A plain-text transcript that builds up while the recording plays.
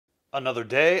Another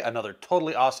day, another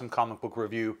totally awesome comic book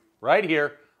review right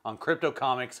here on Crypto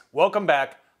Comics. Welcome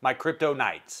back, my Crypto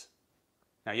Knights.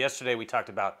 Now, yesterday we talked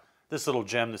about this little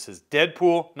gem. This is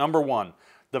Deadpool #1.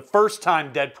 The first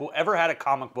time Deadpool ever had a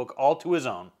comic book all to his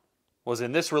own was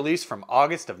in this release from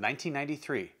August of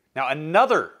 1993. Now,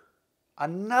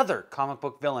 another comic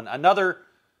book villain, another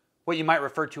what you might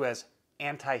refer to as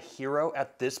anti-hero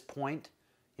at this point.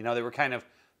 You know, they were kind of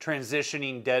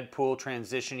transitioning Deadpool,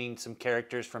 transitioning some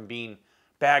characters from being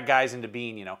bad guys into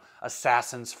being, you know,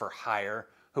 assassins for hire,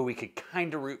 who we could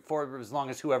kind of root for as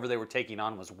long as whoever they were taking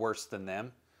on was worse than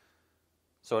them.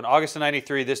 So in August of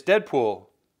 '93, this Deadpool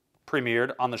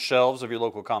premiered on the shelves of your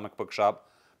local comic book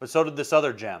shop, but so did this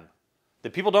other gem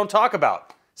that people don't talk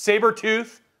about,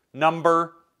 Sabretooth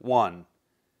 #1.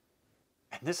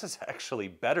 And this is actually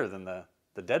better than the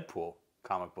Deadpool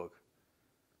comic book,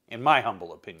 in my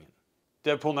humble opinion.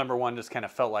 Deadpool #1 just kind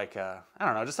of felt like, I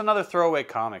don't know, just another throwaway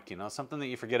comic, you know, something that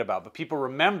you forget about. But people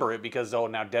remember it because, oh,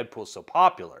 now Deadpool's so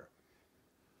popular.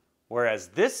 Whereas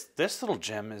this little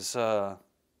gem is,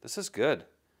 this is good.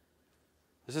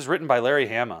 This is written by Larry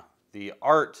Hama. The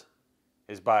art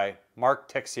is by Mark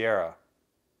Texeira.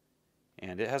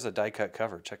 And it has a die-cut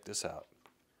cover. Check this out.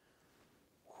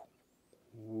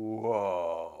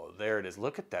 Whoa, there it is.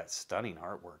 Look at that stunning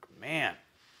artwork. Man.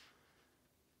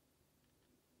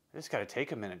 I just got to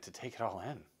take a minute to take it all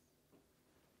in.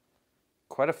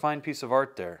 Quite a fine piece of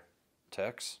art there,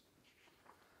 Tex.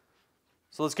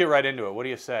 So let's get right into it. What do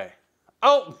you say?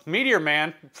 Oh, Meteor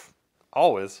Man.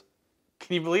 Always.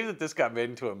 Can you believe that this got made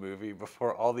into a movie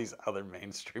before all these other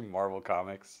mainstream Marvel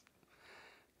comics?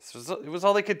 It was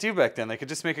all they could do back then. They could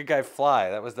just make a guy fly.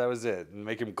 That was it. And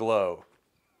make him glow.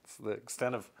 It's the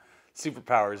extent of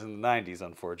superpowers in the 90s,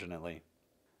 unfortunately.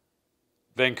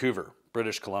 Vancouver,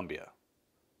 British Columbia.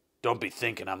 Don't be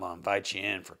thinking I'm gonna invite you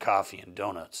in for coffee and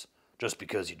donuts just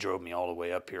because you drove me all the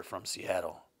way up here from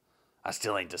Seattle. I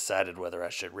still ain't decided whether I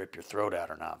should rip your throat out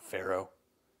or not, Pharaoh.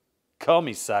 Call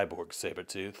me Cyborg,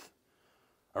 Sabretooth.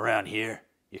 Around here,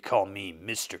 you call me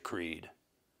Mr. Creed.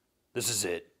 This is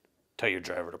it. Tell your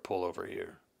driver to pull over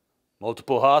here.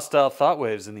 Multiple hostile thought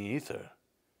waves in the ether.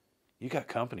 You got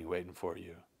company waiting for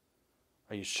you.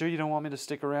 Are you sure you don't want me to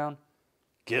stick around?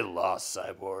 Get lost,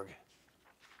 Cyborg.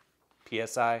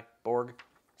 PSI, Borg,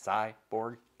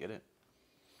 Cyborg, get it?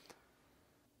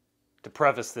 To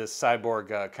preface this,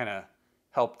 Cyborg kind of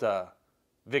helped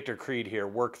Victor Creed here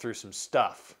work through some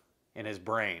stuff in his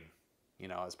brain. You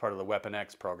know, as part of the Weapon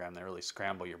X program, they really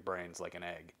scramble your brains like an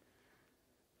egg.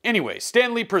 Anyway,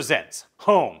 Stan Lee presents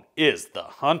Home is the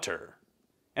Hunter.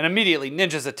 And immediately,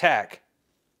 ninjas attack.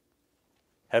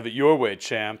 Have it your way,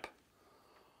 champ.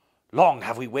 Long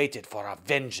have we waited for our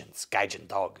vengeance, Gaijin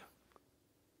dog.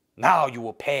 Now you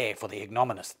will pay for the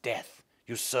ignominious death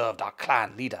you served our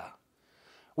clan leader.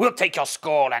 We'll take your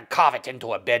skull and carve it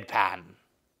into a bedpan.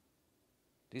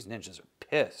 These ninjas are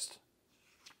pissed.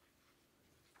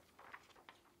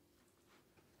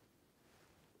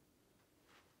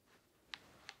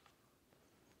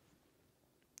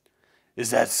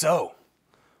 Is that so?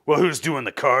 Well, who's doing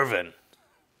the carving?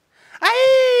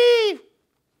 Aye!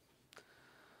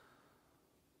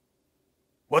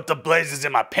 What the blazes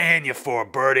am I paying you for,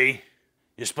 Birdie?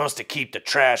 You're supposed to keep the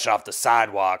trash off the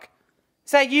sidewalk.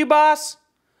 Is that you, boss?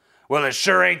 Well, it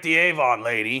sure ain't the Avon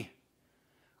lady.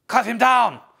 Cut him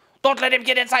down! Don't let him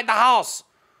get inside the house!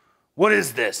 What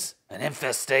is this? An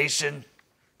infestation?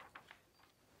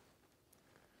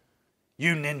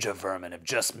 You ninja vermin have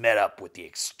just met up with the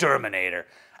exterminator.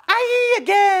 Aye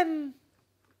again!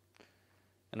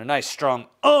 And a nice strong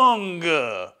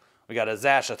unga. We got a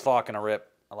Zash, a Thwok, and a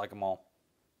Rip. I like them all.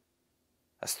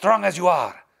 As strong as you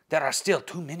are, there are still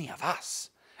too many of us.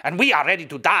 And we are ready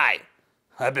to die.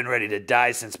 I've been ready to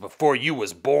die since before you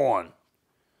was born.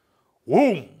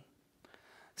 Whoom!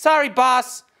 Sorry,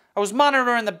 boss. I was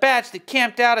monitoring the batch that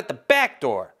camped out at the back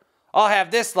door. I'll have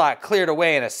this lot cleared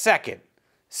away in a second.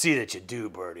 See that you do,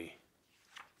 Birdie.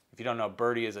 If you don't know,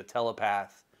 Birdie is a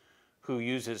telepath who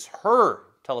uses her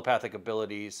telepathic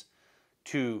abilities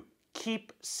to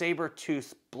keep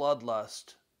Sabretooth's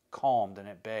bloodlust calmed and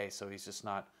at bay, so he's just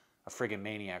not a friggin'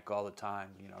 maniac all the time,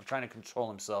 you know, trying to control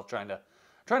himself, trying to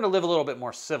live a little bit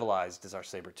more civilized as our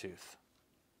Sabretooth.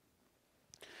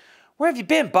 Where have you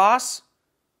been, boss?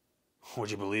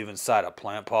 Would you believe inside a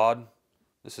plant pod?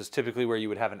 This is typically where you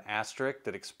would have an asterisk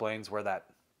that explains where that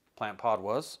plant pod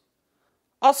was.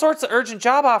 All sorts of urgent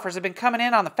job offers have been coming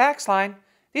in on the fax line.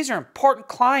 These are important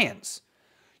clients.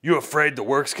 You afraid the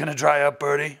work's gonna dry up,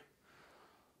 Birdie?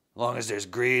 Long as there's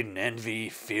greed and envy,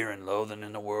 fear and loathing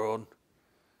in the world,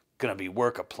 gonna be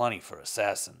work aplenty for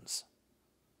assassins.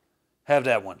 Have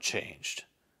that one changed.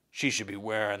 She should be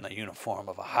wearing the uniform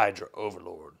of a Hydra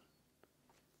overlord.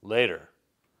 Later,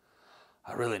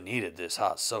 I really needed this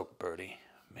hot soak, Bertie.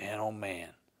 Man, oh man.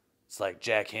 It's like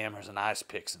jackhammers and ice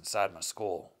picks inside my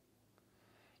skull.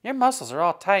 Your muscles are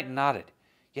all tight and knotted.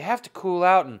 You have to cool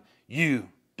out and you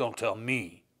don't tell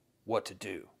me what to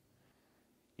do.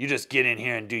 You just get in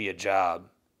here and do your job.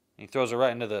 He throws her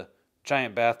right into the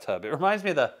giant bathtub. It reminds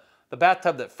me of the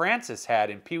bathtub that Francis had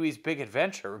in Pee-wee's Big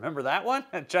Adventure. Remember that one?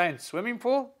 That giant swimming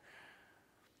pool?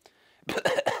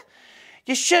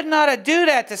 You should not do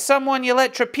that to someone you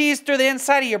let trapeze through the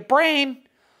inside of your brain.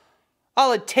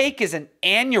 All it take is an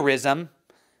aneurysm.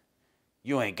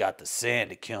 You ain't got the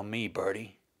sand to kill me,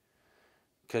 Bertie.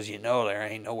 'Cause you know there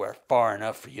ain't nowhere far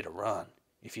enough for you to run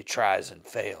if you tries and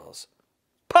fails.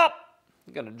 Pop!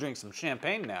 I'm gonna drink some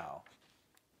champagne now.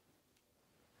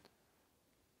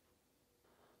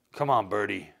 Come on,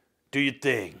 Bertie. Do your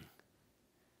thing.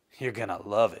 You're gonna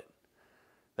love it.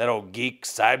 That old geek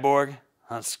cyborg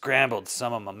unscrambled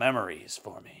some of my memories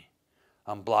for me.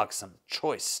 Unblocked some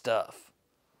choice stuff.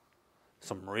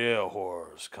 Some real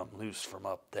horrors come loose from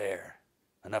up there.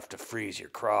 Enough to freeze your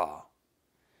craw.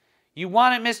 You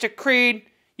want it, Mr. Creed?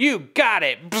 You got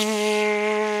it!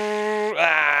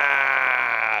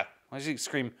 Ah! Why does he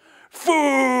scream,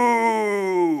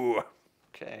 Foo!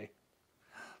 Okay.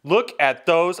 Look at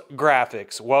those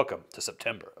graphics. Welcome to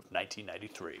September of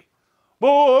 1993.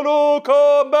 Mortal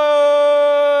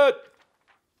Kombat!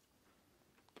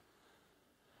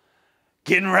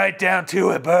 Getting right down to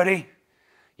it, buddy.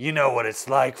 You know what it's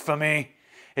like for me.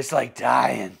 It's like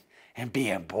dying and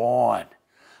being born.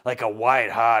 Like a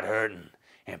white heart hurting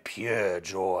and pure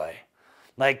joy.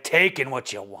 Like taking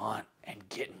what you want and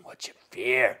getting what you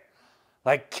fear.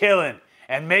 Like killing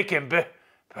and making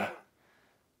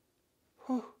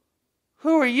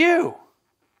Who are you?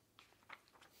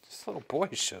 This little boy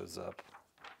shows up.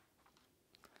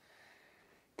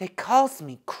 They calls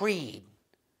me Creed.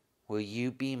 Will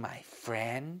you be my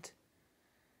friend?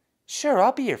 Sure,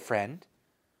 I'll be your friend.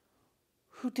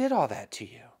 Who did all that to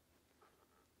you?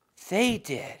 They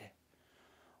did.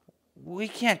 We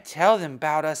can't tell them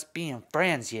about us being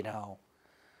friends, you know.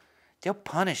 They'll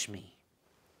punish me.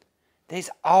 They's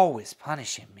always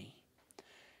punishing me.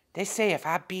 They say if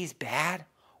I be's bad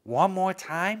one more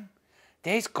time,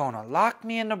 they's gonna lock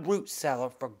me in the root cellar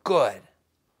for good.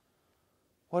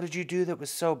 What did you do that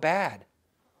was so bad?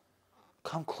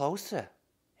 Come closer,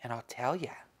 and I'll tell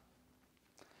ya.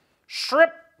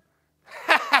 Shrimp!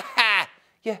 Ha ha ha!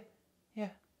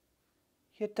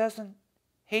 You doesn't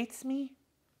hates me?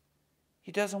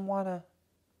 You doesn't want to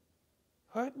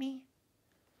hurt me?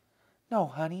 No,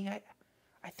 honey,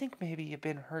 I think maybe you've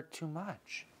been hurt too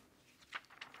much.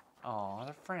 Aw,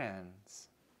 they're friends.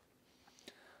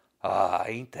 Ah,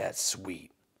 ain't that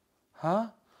sweet? Huh?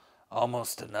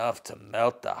 Almost enough to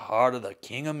melt the heart of the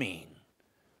king of mean.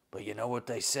 But you know what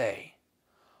they say?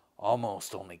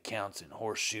 Almost only counts in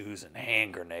horseshoes and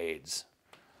hand grenades.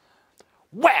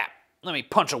 Whap! Let me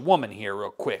punch a woman here real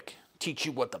quick. Teach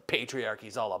you what the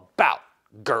patriarchy's all about,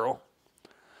 girl.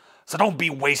 So don't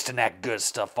be wasting that good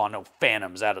stuff on no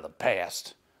phantoms out of the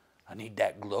past. I need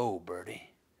that glow,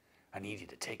 Bertie. I need you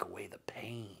to take away the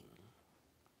pain.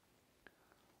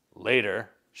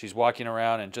 Later, she's walking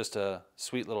around in just a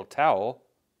sweet little towel,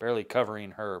 barely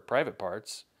covering her private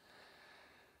parts.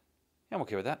 Yeah, I'm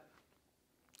okay with that.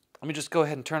 Let me just go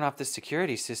ahead and turn off this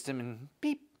security system and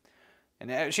beep.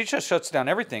 And she just shuts down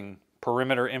everything.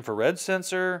 Perimeter infrared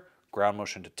sensor, ground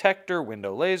motion detector,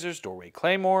 window lasers, doorway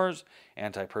claymores,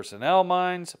 anti-personnel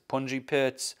mines, punji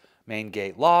pits, main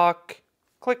gate lock.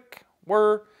 Click,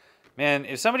 whir. Man,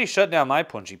 if somebody shut down my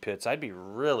punji pits, I'd be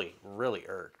really, really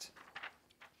irked.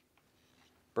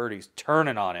 Bertie's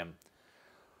turning on him.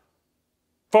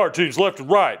 Fire team's left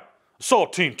and right.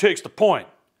 Assault team takes the point.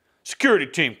 Security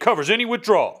team covers any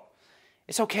withdrawal.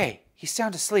 It's okay. He's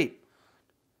sound asleep.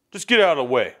 Just get out of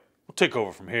the way. We'll take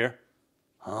over from here.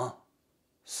 Huh?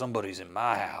 Somebody's in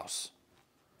my house.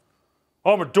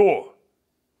 Armored door.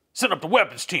 Send up the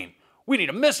weapons team. We need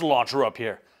a missile launcher up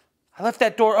here. I left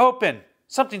that door open.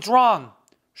 Something's wrong.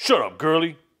 Shut up,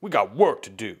 girlie. We got work to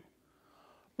do.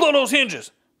 Blow those hinges.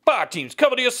 Fire teams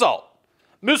cover the assault.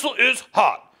 Missile is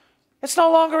hot. It's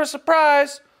no longer a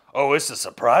surprise. Oh, it's a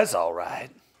surprise, all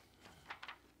right.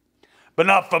 But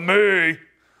not for me.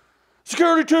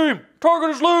 Security team,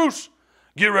 target is loose.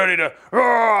 Get ready to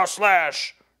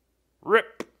slash,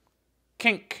 rip,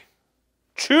 kink,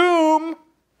 choom.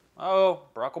 Oh,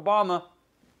 Barack Obama.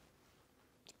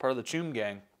 It's part of the Choom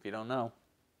gang, if you don't know.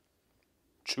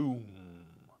 Choom.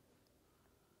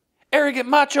 Arrogant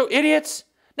macho idiots.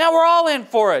 Now we're all in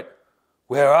for it.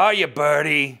 Where are you,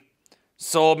 Bertie?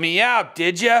 Sold me out,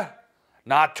 did ya?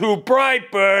 Not too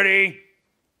bright, birdie.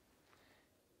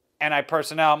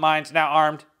 Anti-personnel mines now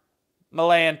armed.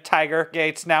 Malayan tiger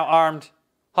gates now armed.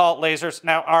 Halt lasers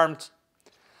now armed.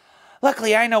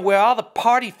 Luckily, I know where all the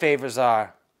party favors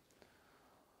are.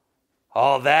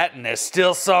 All that, and there's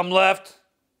still some left.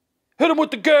 Hit him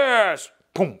with the gas.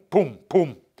 Boom, boom,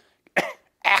 boom.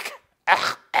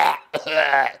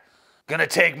 Gonna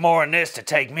take more than this to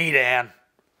take me down.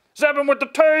 Zap him with the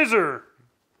taser.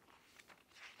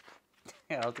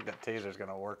 Yeah, I don't think that taser's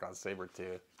gonna work on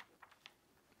Sabretooth.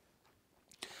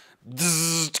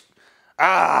 Zzzt.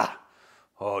 Ah!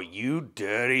 Oh, you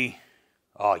dirty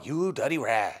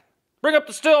rat. Bring up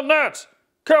the steel nets.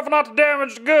 Careful not to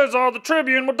damage the goods or the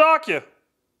Tribune will dock you.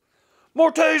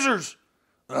 More tasers.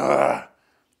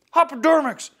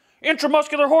 Hypodermics.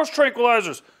 Intramuscular horse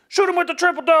tranquilizers. Shoot him with the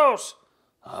triple dose.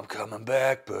 I'm coming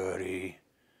back, buddy.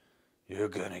 You're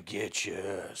gonna get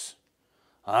yours.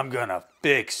 I'm gonna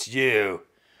fix you.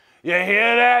 You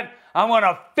hear that? I'm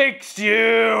gonna fix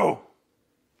you.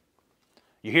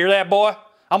 You hear that, boy?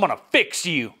 I'm gonna fix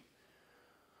you.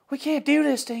 We can't do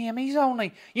this to him. He's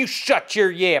only... You shut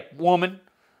your yap, woman.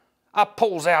 I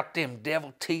pulls out them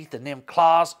devil teeth and them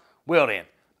claws. Well then,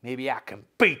 maybe I can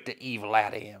beat the evil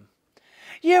out of him.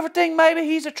 You ever think maybe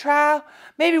he's a trial?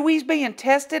 Maybe we's being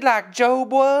tested like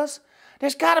Job was?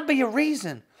 There's gotta be a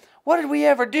reason. What did we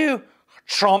ever do?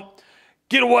 Trump,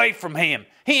 get away from him.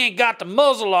 He ain't got the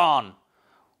muzzle on.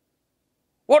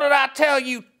 What did I tell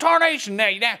you? Tarnation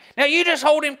now. Now you just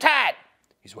hold him tight.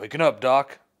 He's waking up,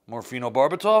 Doc. More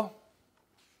phenobarbital?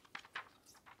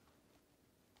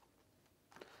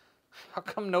 How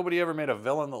come nobody ever made a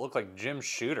villain that looked like Jim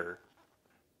Shooter?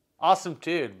 Awesome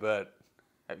dude, but,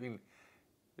 I mean,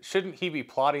 shouldn't he be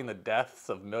plotting the deaths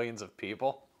of millions of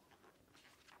people?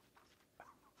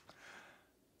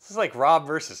 This is like Rob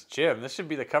versus Jim. This should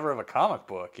be the cover of a comic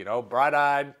book, you know?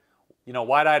 Bright-eyed, you know,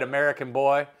 white-eyed American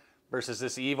boy versus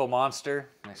this evil monster.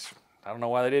 I don't know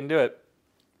why they didn't do it.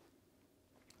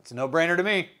 It's a no-brainer to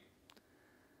me.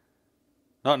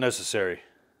 Not necessary.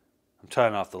 I'm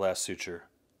tying off the last suture.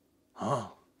 Huh?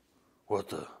 What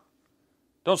the?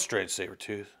 Don't strain,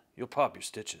 Sabretooth. You'll pop your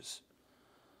stitches.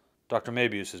 Dr.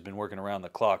 Mabius has been working around the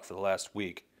clock for the last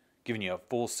week, giving you a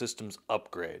full systems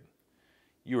upgrade.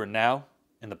 You are now,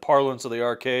 in the parlance of the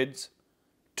arcades,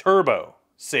 Turbo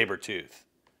Sabretooth.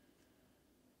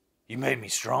 You made me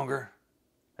stronger?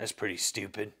 That's pretty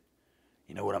stupid.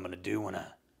 You know what I'm going to do when I...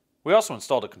 We also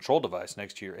installed a control device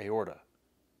next to your aorta.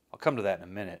 I'll come to that in a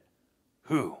minute.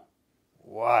 Who?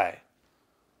 Why?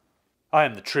 I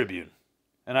am the Tribune,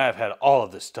 and I have had all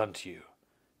of this done to you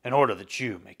in order that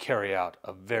you may carry out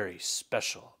a very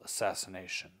special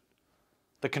assassination.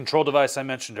 The control device I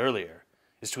mentioned earlier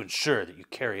is to ensure that you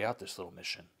carry out this little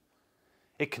mission.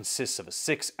 It consists of a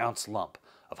 6-ounce lump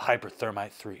of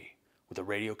hyperthermite 3 with a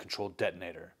radio-controlled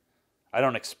detonator. I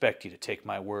don't expect you to take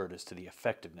my word as to the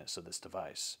effectiveness of this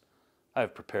device. I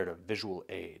have prepared a visual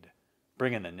aid.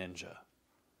 Bring in the ninja.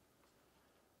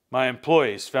 My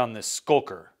employees found this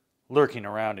skulker lurking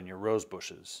around in your rose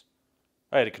bushes.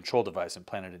 I had a control device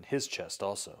implanted in his chest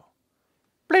also.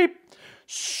 Bleep!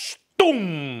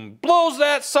 Stoom! Blows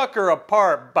that sucker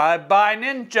apart. Bye-bye,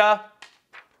 ninja.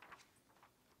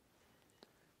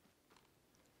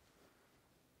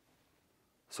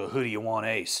 So who do you want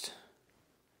aced?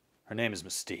 Her name is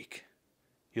Mystique.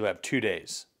 You'll have 2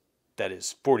 days, that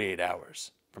is 48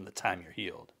 hours, from the time you're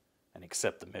healed, and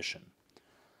accept the mission.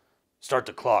 Start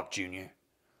the clock, Junior.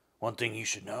 One thing you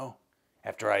should know,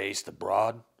 after I ace the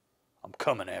broad, I'm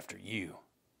coming after you.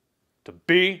 To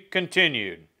be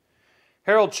continued.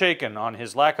 Harold Chaikin on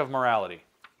his lack of morality.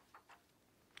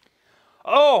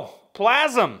 Oh,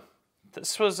 Plasm.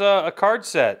 This was a card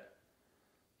set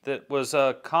that was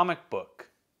a comic book.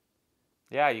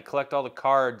 Yeah, you collect all the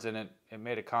cards and it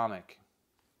made a comic.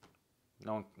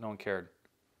 No one cared.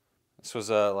 This was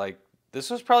this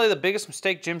was probably the biggest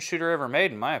mistake Jim Shooter ever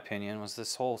made, in my opinion, was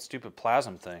this whole stupid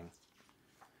Plasm thing.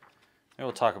 Maybe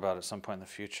we'll talk about it at some point in the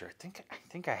future. I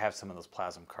think I have some of those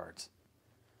Plasm cards.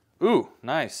 Ooh,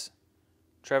 nice.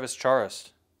 Travis Charest.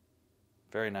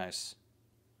 Very nice.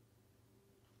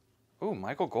 Ooh,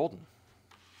 Michael Golden.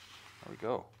 There we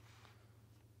go.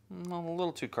 A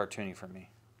little too cartoony for me.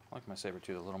 I like my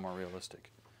Sabretooth a little more realistic.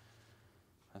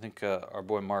 I think our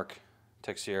boy Mark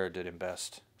Texeira did him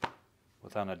best,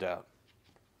 without a doubt.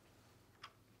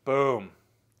 Boom.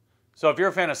 So if you're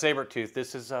a fan of Sabretooth,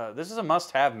 this is a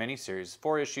must-have miniseries.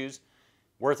 4 issues,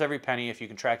 worth every penny if you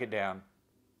can track it down.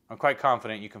 I'm quite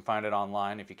confident you can find it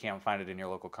online if you can't find it in your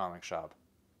local comic shop.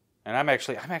 And I'm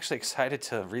actually excited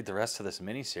to read the rest of this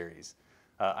miniseries.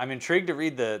 I'm intrigued to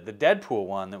read the Deadpool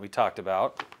one that we talked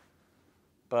about,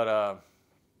 but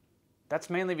That's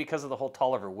mainly because of the whole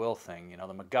Tolliver Will thing. You know,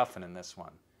 the MacGuffin in this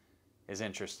one is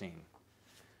interesting.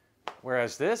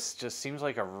 Whereas this just seems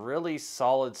like a really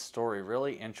solid story,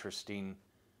 really interesting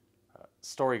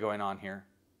story going on here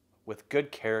with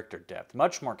good character depth,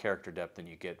 much more character depth than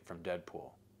you get from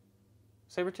Deadpool.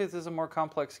 Sabretooth is a more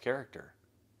complex character.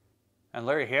 And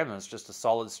Larry Hama is just a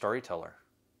solid storyteller.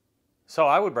 So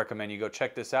I would recommend you go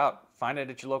check this out. Find it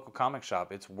at your local comic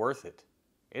shop. It's worth it.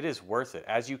 It is worth it,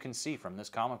 as you can see from this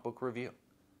comic book review.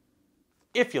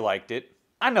 If you liked it,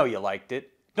 I know you liked it,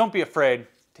 don't be afraid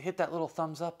to hit that little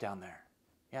thumbs up down there.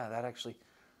 Yeah, that actually,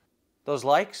 those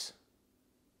likes,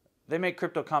 they make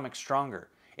Crypto Comics stronger.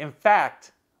 In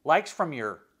fact, likes from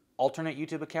your alternate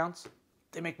YouTube accounts,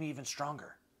 they make me even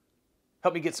stronger.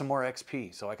 Help me get some more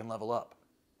XP so I can level up.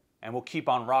 And we'll keep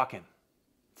on rocking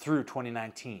through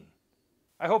 2019.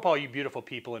 I hope all you beautiful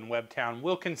people in Webtown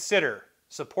will consider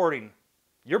supporting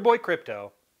your boy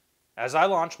Crypto as I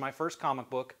launch my first comic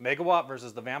book, Megawatt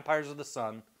vs. the Vampires of the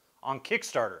Sun, on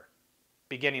Kickstarter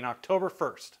beginning October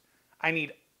 1st. I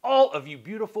need all of you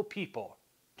beautiful people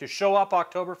to show up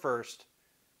October 1st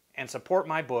and support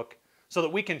my book so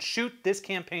that we can shoot this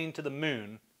campaign to the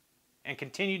moon and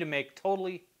continue to make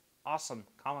totally awesome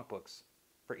comic books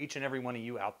for each and every one of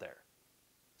you out there.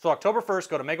 So October 1st,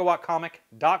 go to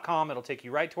megawattcomic.com. It'll take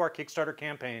you right to our Kickstarter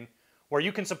campaign where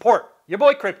you can support your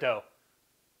boy Crypto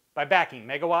by backing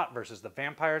Megawatt versus the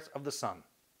Vampires of the Sun.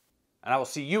 And I will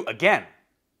see you again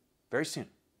very soon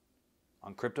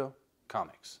on Crypto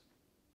Comics.